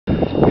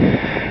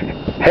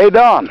Hey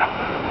Don,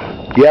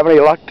 you have any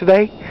luck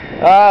today?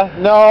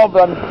 No,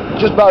 but I'm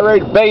just about ready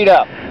to bait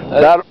up.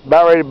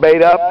 About ready to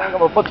bait up? Yeah, I think I'm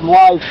going to put some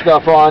live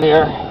stuff on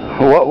here.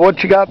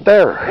 What you got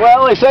there?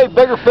 Well, they say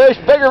bigger fish,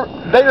 bigger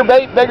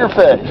bait, bigger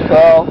fish.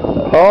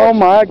 So, oh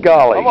my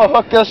golly. I'm going to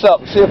hook this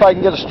up and see if I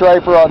can get a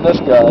striper on this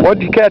guy.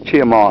 What'd you catch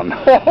him on?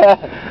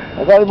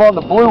 I got him on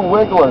the blue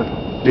wiggler.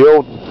 The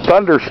old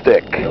thunder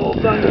stick. The old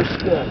thunder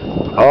stick.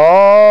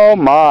 Oh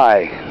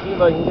my. See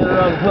if I can get her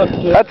unhooked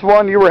here. That's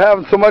one you were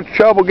having so much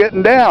trouble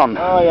getting down.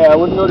 Oh yeah, I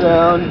wouldn't go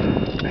down.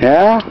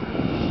 Yeah? That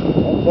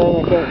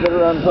thing, I can't get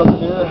her unhooked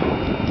here.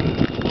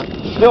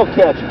 Still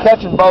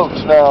catching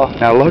boats now.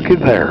 Now looky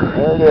there.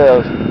 There it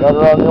is. Got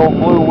her on the old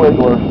blue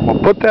wiggler. Well,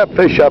 put that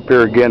fish up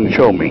here again and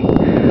show me,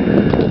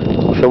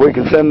 so we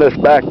can send this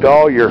back to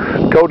all your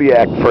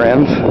Kodiak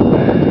friends.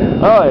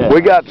 Oh yeah.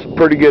 We got some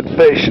pretty good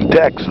fish in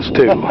Texas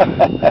too.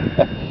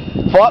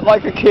 Fought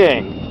like a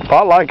king.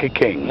 Fought like a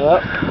king.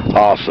 Yep.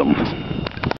 Awesome.